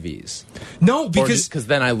with TVs? No, because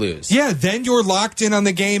then I lose. Yeah, then you're locked in on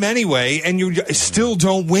the game anyway, and you still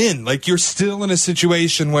don't win. Like, you're still in a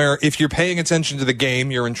situation where if you're paying attention to the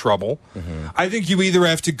game, you're in trouble. I think you either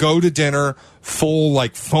have to go to dinner full,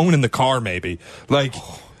 like, phone in the car, maybe. Like,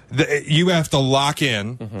 you have to lock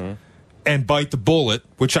in and bite the bullet,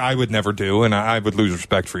 which I would never do, and I would lose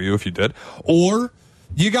respect for you if you did. Or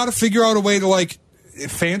you got to figure out a way to, like,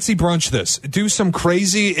 fancy brunch this. Do some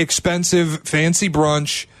crazy, expensive, fancy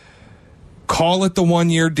brunch. Call it the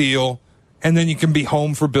 1 year deal. And then you can be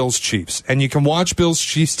home for Bills Chiefs. And you can watch Bills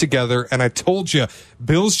Chiefs together. And I told you,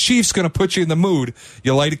 Bills Chiefs going to put you in the mood.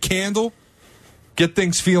 You light a candle. Get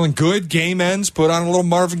things feeling good. Game ends. Put on a little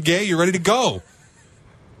Marvin Gaye. You're ready to go.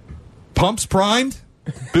 Pumps primed.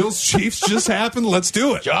 Bills Chiefs just happened. Let's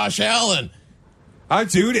do it. Josh Allen.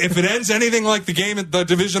 Dude, if it ends anything like the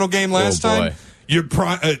divisional game last time, you're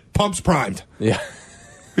pumps primed. Yeah.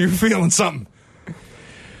 You're feeling something.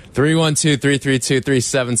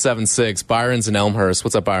 312-332-3776. Byron's in Elmhurst.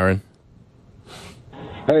 What's up, Byron?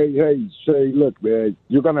 Hey, Shay, look, man,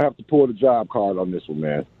 you're going to have to pull the job card on this one,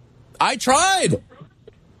 man. I tried.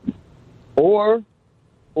 Or,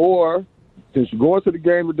 since you're going to the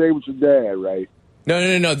game today with your dad, right? No.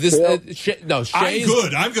 Shay's I'm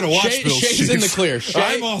good. I'm going to watch Bills Shay's Chiefs. in the clear.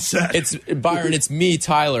 I'm all set. It's Byron. It's me,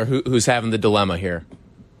 Tyler, who's having the dilemma here.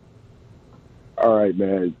 All right,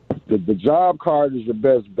 man. The job card is your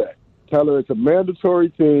best bet. Tell her it's a mandatory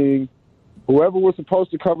thing. Whoever was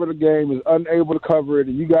supposed to cover the game is unable to cover it,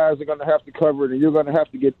 and you guys are going to have to cover it, and you're going to have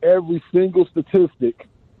to get every single statistic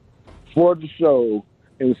for the show.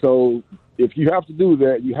 And so if you have to do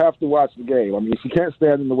that, you have to watch the game. I mean, she can't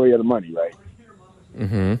stand in the way of the money, right?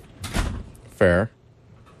 Mm-hmm. Fair.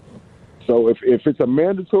 So if it's a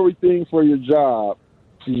mandatory thing for your job,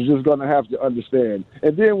 she's just going to have to understand.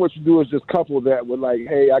 And then what you do is just couple that with, like,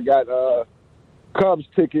 hey, I got Cubs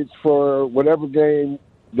tickets for whatever game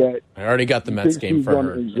that I already got the Mets game for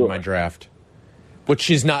her in my draft, which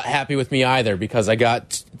she's not happy with me either because I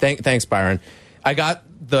got thanks, Byron. I got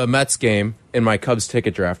the Mets game in my Cubs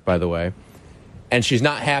ticket draft, by the way, and she's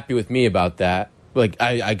not happy with me about that. Like,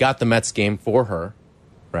 I got the Mets game for her,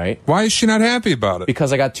 right? Why is she not happy about it?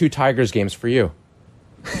 Because I got 2 Tigers games for you.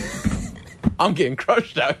 I'm getting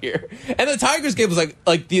crushed out here. And the Tigers game was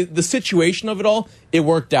like the situation of it all, it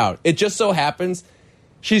worked out. It just so happens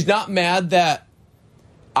she's not mad that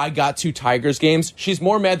I got 2 Tigers games. She's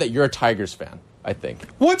more mad that you're a Tigers fan, I think.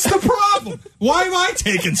 What's the problem? Why am I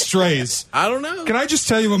taking strays? I don't know. Can I just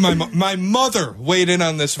tell you what my mother weighed in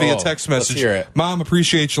on this via text message? Let's hear it. Mom,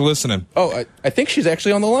 appreciate you listening. Oh, I think she's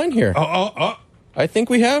actually on the line here. I think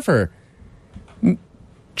we have her.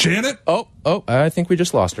 Janet? Oh, I think we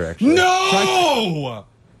just lost her, actually. No!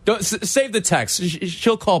 Don't, save the text.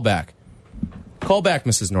 She'll call back. Call back,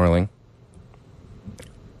 Mrs. Norling.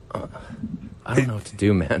 I don't know what to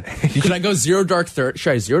do, man. Should I go zero dark 30?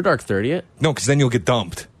 Should I zero dark 30 it? No, because then you'll get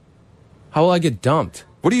dumped. How will I get dumped?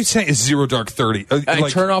 What are you saying is zero dark 30? I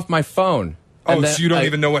turn off my phone. Oh, so you don't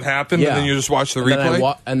even know what happened, and then you just watch the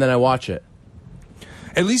replay? And then I watch it.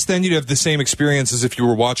 At least then you'd have the same experience as if you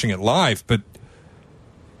were watching it live, but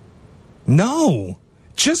no.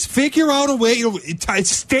 Just figure out a way.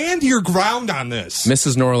 Stand your ground on this.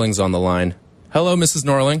 Mrs. Norling's on the line. Hello, Mrs.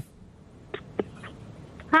 Norling.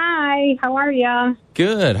 Hi, how are ya?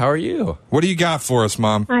 Good, how are you? What do you got for us,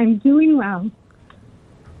 Mom? I'm doing well.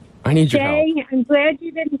 I need your help. Shea, I'm glad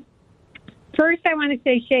you didn't. First, I want to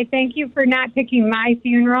say, Shea, thank you for not picking my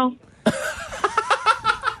funeral.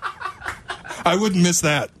 I wouldn't miss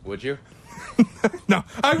that. Would you? No,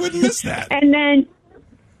 I wouldn't miss that. And then...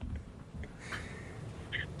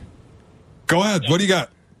 Go ahead. What do you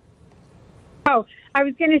got? Oh, I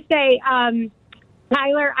was going to say,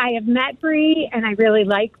 Tyler, I have met Bree, and I really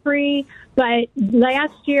like Bree, but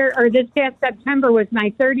last year, or this past September, was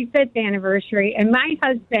my 35th anniversary, and my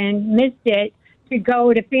husband missed it to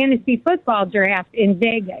go to fantasy football draft in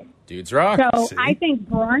Vegas. Dudes rock. So I think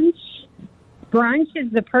brunch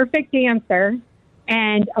is the perfect answer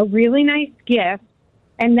and a really nice gift,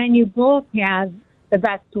 and then you both have the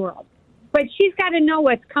best world. But she's got to know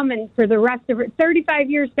what's coming for the rest of her. 35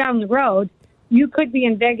 years down the road, you could be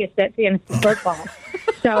in Vegas at fantasy football.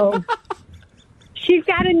 So she's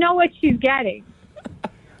got to know what she's getting.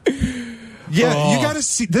 Yeah, you got to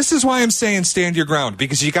see. This is why I'm saying stand your ground,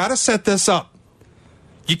 because you got to set this up.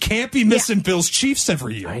 You can't be missing Bills Chiefs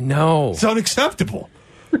every year. I know. It's unacceptable.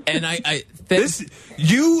 And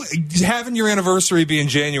you having your anniversary be in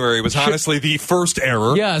January was honestly the first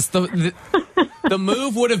error. Yes, the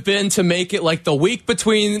move would have been to make it like the week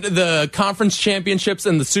between the conference championships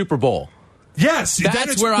and the Super Bowl. Yes,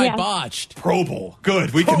 that's where I botched. Pro Bowl,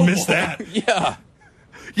 good. We can miss that. Yeah,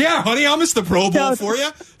 honey, I'll miss the Pro Bowl for you,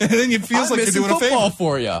 and then it feels like you're doing a favor. Football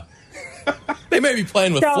for you. They may be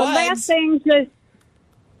playing with flags. Last thing, just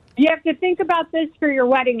you have to think about this for your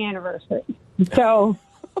wedding anniversary. So.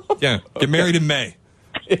 Yeah, get married in May.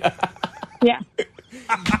 Yeah.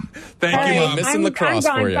 Thank you, Mom. Missing lacrosse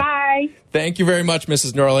for you. Bye. Thank you very much,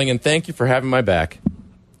 Mrs. Norling, and thank you for having my back.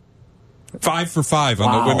 5 for 5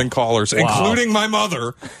 on the women callers, including my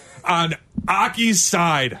mother on Aki's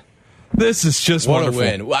side. This is just wonderful. What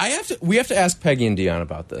a win. Well, we have to ask Peggy and Dion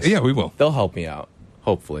about this. Yeah, we will. They'll help me out.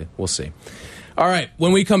 Hopefully. We'll see. All right.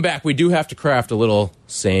 When we come back, we do have to craft a little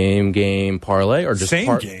same game parlay, or just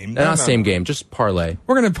same game? Not same game, just parlay.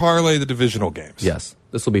 We're going to parlay the divisional games. Yes.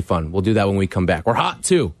 This will be fun. We'll do that when we come back. We're hot,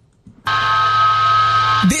 too.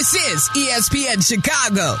 This is ESPN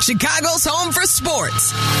Chicago, Chicago's home for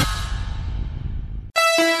sports.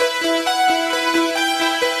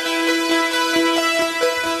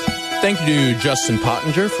 Thank you to Justin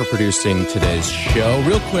Pottinger for producing today's show.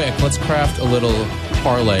 Real quick, let's craft a little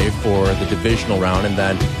parlay for the divisional round, and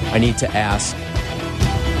then I need to ask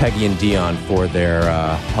Peggy and Dion for their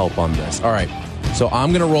help on this. All right, so I'm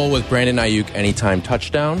going to roll with Brandon Ayuk anytime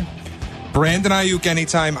touchdown. Brandon Ayuk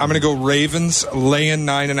anytime. I'm going to go Ravens laying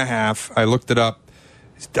 9.5. I looked it up.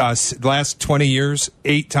 Last 20 years,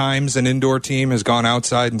 8 times an indoor team has gone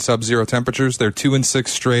outside in sub-zero temperatures. They're 2-6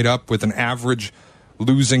 straight up with an average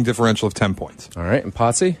losing differential of 10 points. All right, and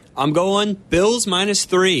Potsy? I'm going Bills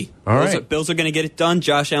 -3. All right. Bills are going to get it done.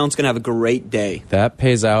 Josh Allen's going to have a great day. That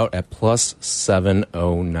pays out at plus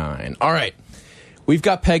 709. All right. We've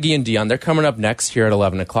got Peggy and Dion. They're coming up next here at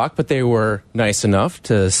 11 o'clock, but they were nice enough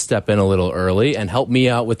to step in a little early and help me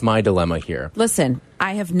out with my dilemma here. Listen,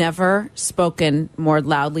 I have never spoken more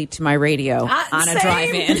loudly to my radio on a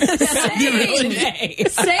drive-in.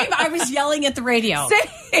 Same. I was yelling at the radio.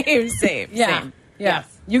 Same. Yeah. Yeah.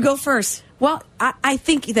 You go first. Well, I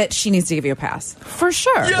think that she needs to give you a pass. For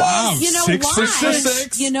sure. Yes! Wow. You know 6 why? 6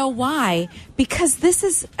 6. You know why? Because this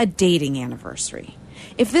is a dating anniversary.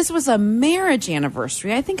 If this was a marriage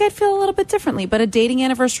anniversary, I think I'd feel a little bit differently. But a dating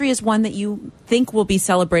anniversary is one that you think will be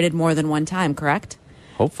celebrated more than one time, correct?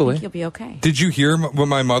 Hopefully. I think you'll be okay. Did you hear what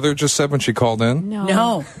my mother just said when she called in?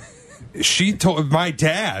 No. She told my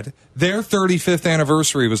dad their 35th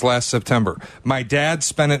anniversary was last September. My dad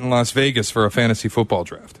spent it in Las Vegas for a fantasy football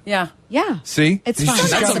draft. Yeah. See? It's fun.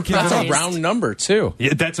 That's a round number, too.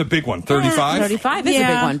 Yeah, that's a big one. 35? 35 is a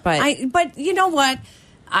big one. But you know what?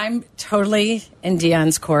 I'm totally in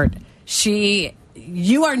Dion's court.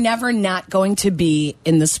 You are never not going to be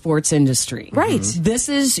in the sports industry. Right. This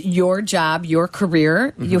is your job, your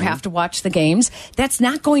career. You have to watch the games. That's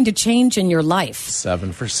not going to change in your life.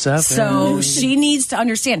 7 for 7. So she needs to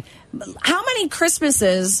understand. How many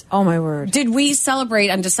Christmases oh my word did we celebrate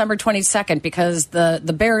on December 22nd because the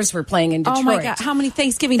Bears were playing in Detroit? Oh my God. How many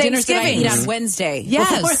Thanksgiving dinners did I eat on Wednesday?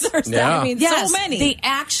 Yes. Before Thursday? Yeah. I mean, so many. The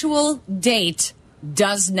actual date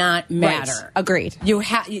does not matter. Right. Agreed. You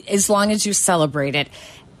as long as you celebrate it,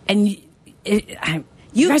 and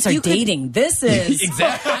you guys are dating. This is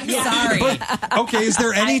exactly. I'm sorry. Okay, is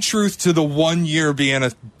there any truth to the 1 year being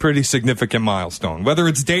a pretty significant milestone? Whether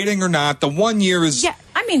it's dating or not, the 1 year is. Yeah,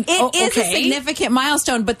 I mean, it is a significant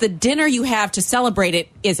milestone, but the dinner you have to celebrate it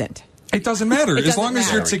isn't. It doesn't matter. As long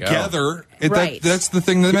as you're together, that's the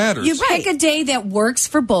thing that matters. You pick a day that works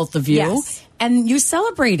for both of you. Yes. And you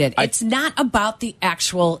celebrate it. It's not about the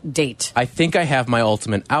actual date. I think I have my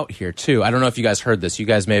ultimate out here, too. I don't know if you guys heard this. You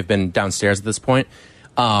guys may have been downstairs at this point.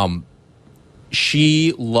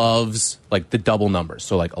 She loves, like, the double numbers.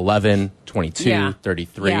 So, like, 11, 22,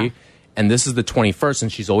 33. Yeah. And this is the 21st.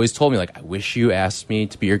 And she's always told me, like, I wish you asked me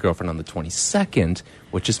to be your girlfriend on the 22nd,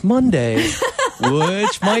 which is Monday,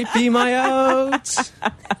 which might be my out.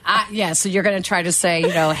 So you're going to try to say,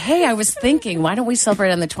 hey, I was thinking, why don't we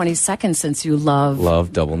celebrate on the 22nd since you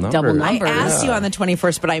love double numbers. I asked you on the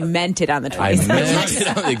 21st, but I meant it on the 22nd. I meant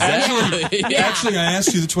it on, exactly. Yeah. Actually, I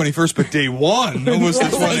asked you the 21st, but day one was the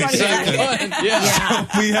 22nd. Yeah.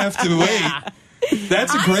 So we have to wait.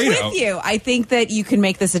 That's a great I'm with you. I think that you can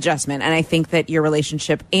make this adjustment, and I think that your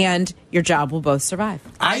relationship and your job will both survive.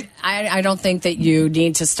 I don't think that you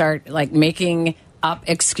need to start like making up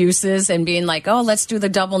excuses and being like, oh, let's do the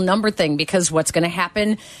double number thing because what's going to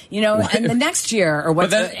happen, in the next year or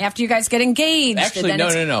after you guys get engaged. Actually,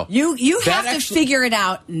 no. You have to figure it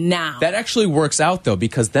out now. That actually works out, though,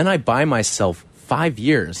 because then I buy myself 5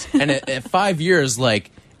 years. And at 5 years,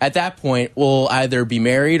 like, at that point, we'll either be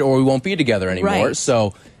married or we won't be together anymore. Right.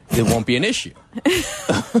 So it won't be an issue.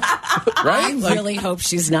 Right? I really hope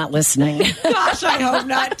she's not listening. Gosh, I hope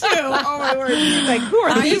not, too. Oh, my word. Like, who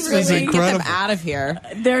are these? Really get them out of here.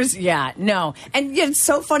 And it's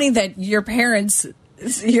so funny that your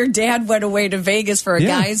dad went away to Vegas for a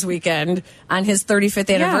guy's weekend on his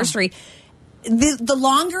 35th anniversary. The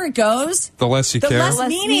longer it goes, the less you care. The less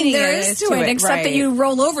meaning there is to it, except that you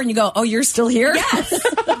roll over and you go, oh, you're still here? Yes.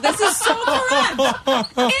 This is so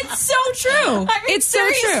correct. It's so true. I mean, it's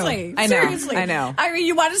seriously. So true. I know. Seriously. I know. I mean,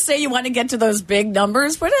 you want to say you want to get to those big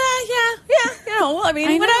numbers, but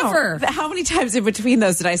whatever. How many times in between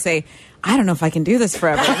those did I say, I don't know if I can do this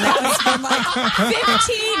forever? And that was from like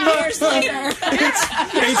 15 years later.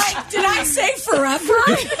 Like, did I say forever?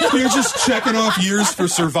 You're just checking off years for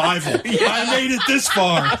survival. I made it this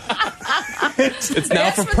far. It's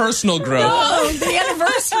now for personal growth. No, the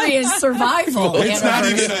anniversary is survival. It's not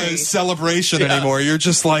even a celebration anymore. You're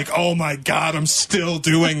just like, oh my God, I'm still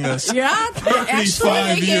doing this. Yeah.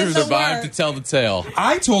 35 years. Survive to tell the tale.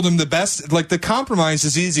 I told him the compromise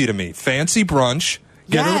is easy to me. Fancy brunch.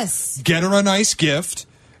 Get her a nice gift.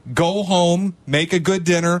 Go home, make a good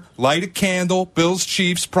dinner, light a candle, Bills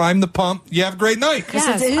Chiefs, prime the pump. You have a great night.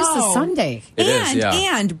 Because it is the Sunday. It is,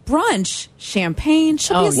 and brunch, champagne.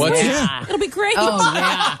 She'll be asleep. Yeah. It'll be great. Oh,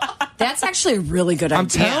 yeah. That's actually a really good idea. I'm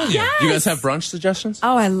telling you. Do you guys have brunch suggestions?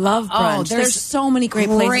 Oh, I love brunch. there's There's so many great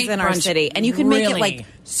places in our brunch. city, and you can make it Really. like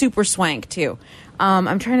super swank too.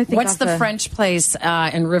 I'm trying to think. What's off the French place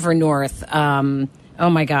in River North? Oh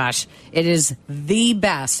my gosh, it is the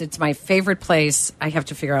best. It's my favorite place. I have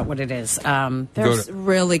to figure out what it is. There's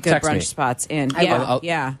really good Text me. brunch spots in. will.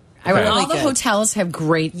 Yeah. All Really the good. hotels have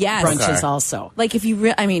great Yes. brunches Okay. also. Like if you,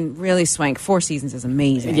 really swank. Four Seasons is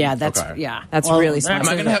amazing. Yeah, that's Okay. That's really swank. Am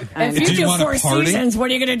I gonna have- If you Do you do want a Four party? Seasons,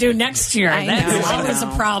 what are you going to do next year? I That's know, I always a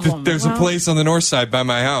know. problem. There's a place on the north side by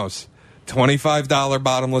my house. $25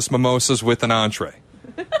 bottomless mimosas with an entree.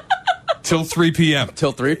 Till 3 p.m.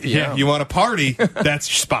 Till 3 p.m. Yeah, you want a party? That's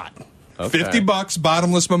your spot. Okay. $50,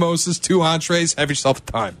 bottomless mimosas, 2 entrees. Have yourself a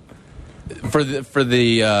time. For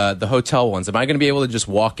the hotel ones, am I going to be able to just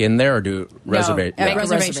walk in there or do reservation? Make a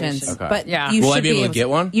reservations. reservation. Okay. But Yeah. you Will should I be able to get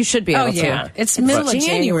one? You should be Oh able yeah, to. it's middle of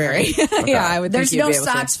January. Yeah, I would. There's think you'd no be able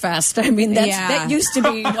to. Sox Fest. I mean, Yeah. that used to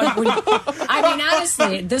be. I mean,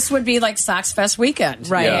 honestly, this would be like Sox Fest weekend,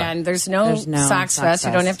 Right. Yeah. And there's no Sox Sox Fest.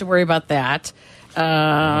 You don't Fest. have to worry about that.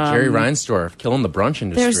 Jerry Reinsdorf killing the brunch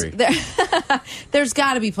industry. There's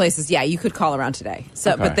got to be places. Yeah, you could call around today.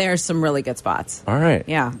 So, Okay. but there's some really good spots. All right.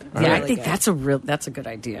 Yeah, All Yeah, right. I think that's a good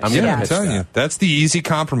idea. I'm Yeah, gonna I'm pitch telling that. you. That's the easy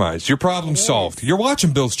compromise. Your problem solved. You're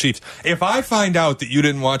watching Bills Chiefs. If I find out that you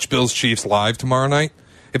didn't watch Bills Chiefs live tomorrow night,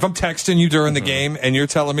 if I'm texting you during the game and you're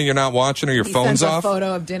telling me you're not watching or your He phone's sends a off,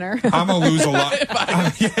 photo of dinner. I'm going to lose a lot.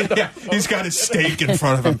 Yeah. He's got his steak in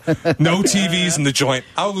front of him. No TVs in the joint.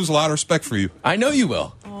 I'll lose a lot of respect for you. I know you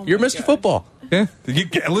will. You're Mr. Football. Yeah.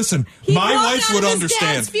 Listen, He my walked wife out would of his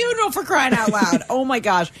understand. dad's funeral for crying out loud. Oh my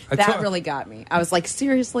gosh, I that told- really got me. I was like,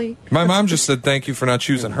 seriously? My mom just said, thank you for not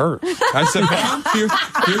choosing her. I said, Mom,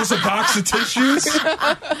 here's a box of tissues.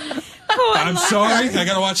 I'm sorry. I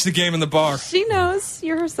got to watch the game in the bar. She knows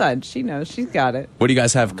you're her son. She knows. She's got it. What do you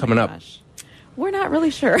guys have coming up? Gosh. We're not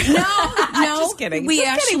really sure. No, Just kidding. We Just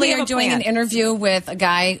actually kidding. We have are a doing plan. an interview with a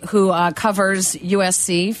guy who covers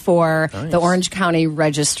USC for the Orange County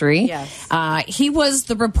Registry. Yes. He was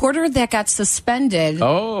the reporter that got suspended.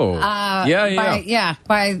 Oh, by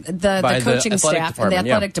the By the coaching athletic staff and the department,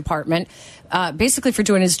 yeah. athletic department, basically for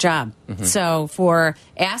doing his job. So for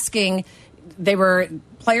asking,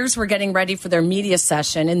 players were getting ready for their media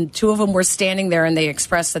session, and 2 of them were standing there, and they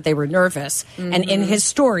expressed that they were nervous. And in his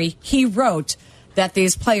story, he wrote that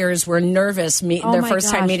these players were nervous their my first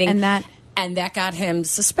time gosh, meeting, and that got him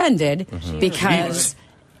suspended because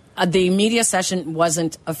the media session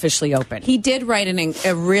wasn't officially open. He did write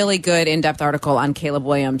a really good in-depth article on Caleb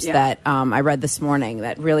Williams that I read this morning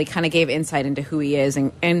that really kind of gave insight into who he is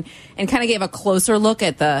and kind of gave a closer look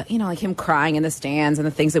at the, like him crying in the stands and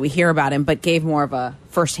the things that we hear about him, but gave more of a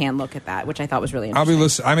firsthand look at that, which I thought was really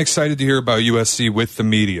interesting. I'm excited to hear about USC with the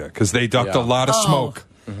media because they ducked a lot of smoke.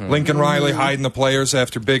 Lincoln Riley hiding the players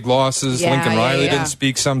after big losses. Yeah, Lincoln Riley yeah. didn't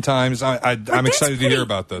speak sometimes. I'm excited to hear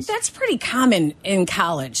about this. That's pretty common in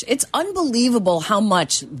college. It's unbelievable how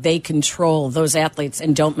much they control those athletes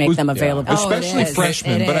and don't make them available. Especially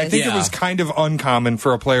freshmen. But I think it was kind of uncommon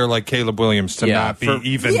for a player like Caleb Williams to not be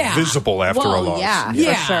even visible after a loss.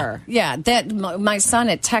 For sure. Yeah, my son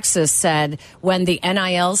at Texas said when the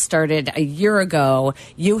NIL started a year ago,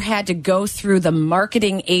 you had to go through the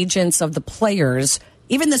marketing agents of the players.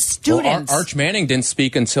 Even the students. Well, Arch Manning didn't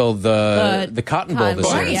speak until the Cotton Bowl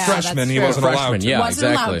this year. Yeah, freshman, he wasn't allowed to. Yeah,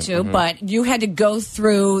 wasn't exactly. allowed to, but you had to go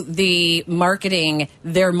through their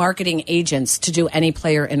marketing agents to do any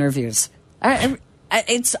player interviews.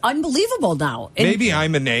 It's unbelievable now. Maybe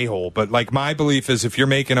I'm an a-hole, but my belief is if you're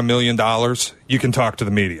making $1 million, you can talk to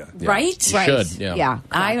the media. Right? You should, yeah.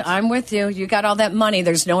 I'm with you. You got all that money.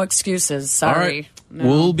 There's no excuses. Sorry. All right.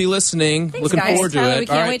 We'll be listening. Looking guys. forward to Tyler, it. we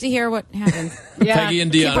can't All right. wait to hear what happens. Peggy and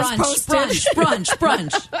Dion.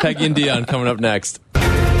 Brunch. Peggy and Dion coming up next.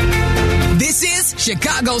 This is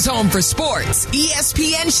Chicago's home for sports,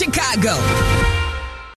 ESPN Chicago.